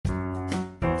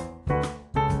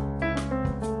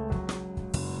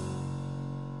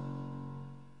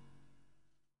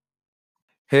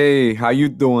Hey, how you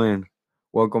doing?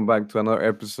 Welcome back to another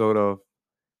episode of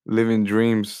Living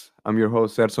Dreams. I'm your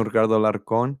host, Gerson Ricardo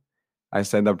Larcon. I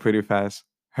said that pretty fast.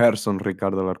 Gerson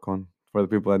Ricardo Larcon, for the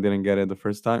people that didn't get it the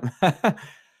first time.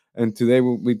 And today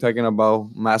we'll be talking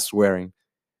about mask wearing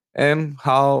and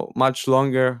how much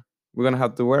longer we're gonna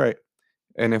have to wear it.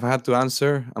 And if I had to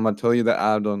answer, I'm gonna tell you that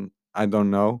I don't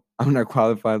know. I'm not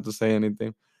qualified to say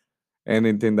anything.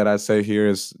 Anything that I say here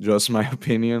is just my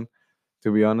opinion,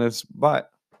 to be honest. But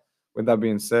with that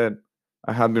being said,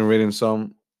 I have been reading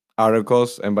some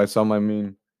articles, and by some I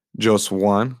mean just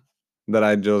one that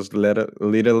I just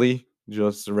literally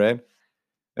just read,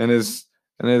 and it's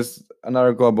an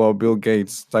article about Bill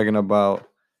Gates talking about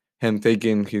him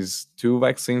taking his two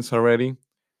vaccines already,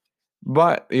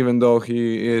 but even though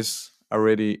he is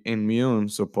already immune,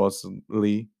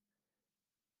 supposedly,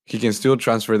 he can still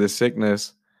transfer the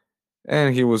sickness,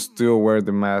 and he will still wear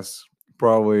the mask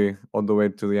probably all the way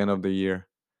to the end of the year.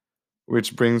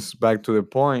 Which brings back to the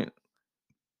point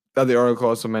that the article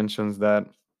also mentions that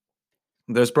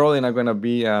there's probably not going to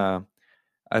be a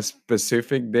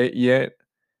specific date yet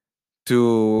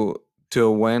to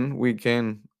when we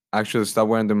can actually stop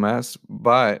wearing the mask,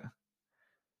 but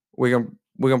we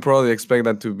can probably expect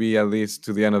that to be at least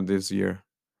to the end of this year.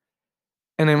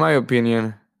 And in my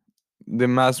opinion, the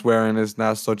mask wearing is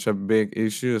not such a big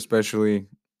issue, especially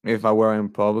if I wear in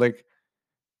public.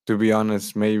 To be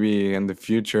honest, maybe in the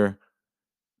future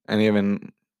and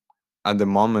even at the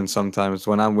moment, sometimes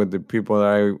when I'm with the people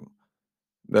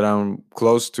that I'm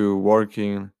close to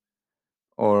working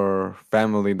or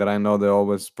family that I know they're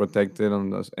always protected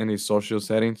on any social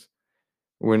settings.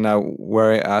 We're not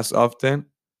wearing as often,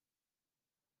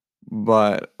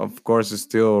 but of course, it's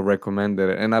still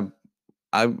recommended. And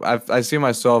I see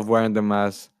myself wearing the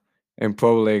mask in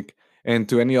public and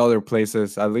to any other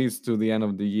places, at least to the end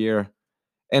of the year.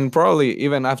 And probably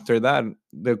even after that,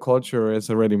 the culture is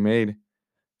already made,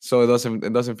 so it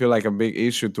doesn't feel like a big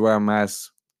issue to wear a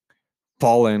mask.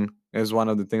 Pollen is one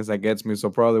of the things that gets me, so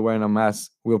probably wearing a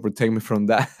mask will protect me from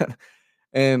that.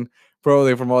 And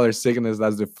probably from other sickness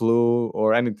that's the flu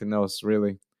or anything else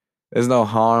really. There's no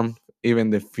harm. Even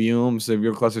the fumes, if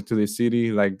you're closer to the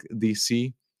city like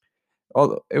DC,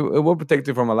 it will protect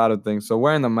you from a lot of things. So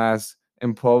wearing a mask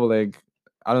in public,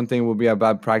 I don't think will be a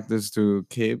bad practice to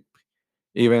keep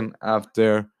even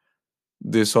after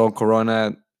this whole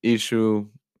corona issue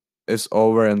is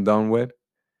over and done with.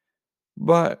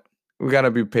 But we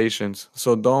gotta be patient.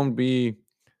 So don't be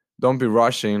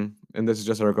rushing. And this is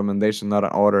just a recommendation, not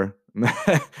an order. Not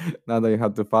that you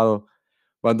have to follow,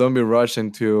 but don't be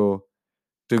rushing to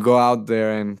go out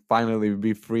there and finally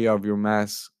be free of your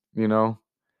mask.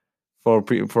 For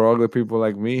ugly people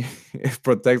like me, it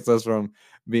protects us from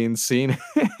being seen,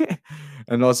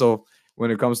 and also when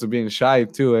it comes to being shy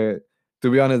too. To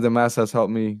be honest, the mask has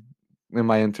helped me in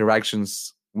my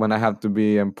interactions when I have to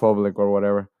be in public or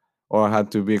whatever, or I had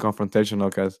to be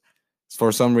confrontational because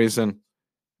for some reason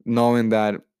knowing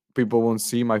that people won't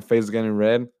see my face getting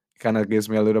red kind of gives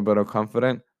me a little bit of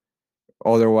confidence.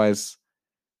 Otherwise,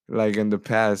 like in the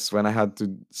past when I had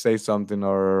to say something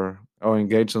or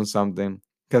engage on something,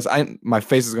 because I my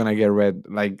face is gonna get red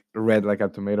like a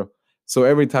tomato. So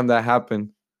every time that happened,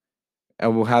 I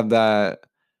will have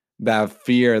that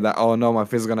fear that, oh no, my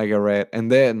face is gonna get red,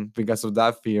 and then because of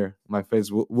that fear, my face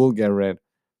will get red.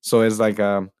 So it's like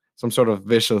some sort of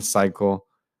vicious cycle,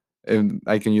 if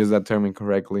I can use that term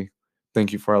incorrectly.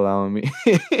 Thank you for allowing me.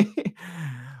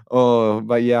 Oh,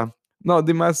 but yeah, no,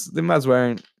 the mask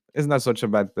wearing is not such a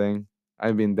bad thing.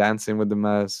 I've been dancing with the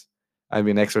mask. I've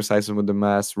been exercising with the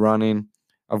mask, running.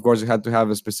 Of course, you have to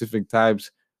have a specific types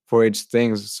for each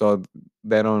thing, so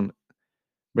they don't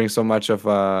bring so much of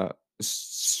a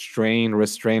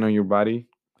restraint on your body.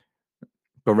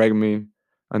 Correct me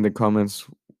in the comments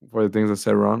for the things I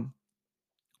said wrong.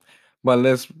 But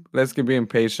let's keep being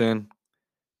patient.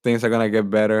 Things are gonna get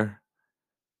better.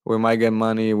 We might get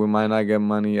money, we might not get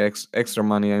money, extra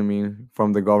money, I mean,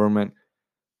 from the government.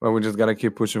 But we just gotta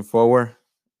keep pushing forward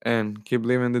and keep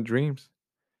living the dreams.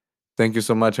 Thank you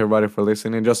so much, everybody, for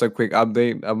listening. Just a quick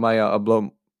update of my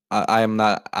upload. I am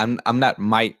not. I'm not.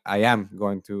 Might. I am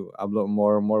going to upload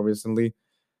more and more recently.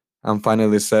 I'm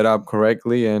finally set up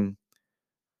correctly, and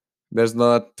there's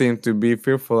nothing to be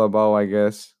fearful about. I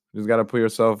guess just gotta put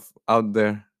yourself out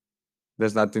there.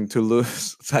 There's nothing to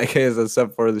lose, I guess,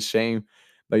 except for the shame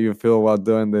that you feel while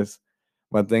doing this.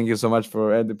 But thank you so much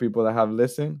for all the people that have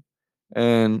listened,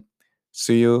 and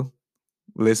see you,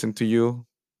 listen to you,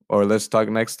 or let's talk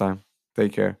next time.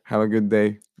 Take care. Have a good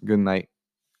day. Good night.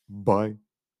 Bye.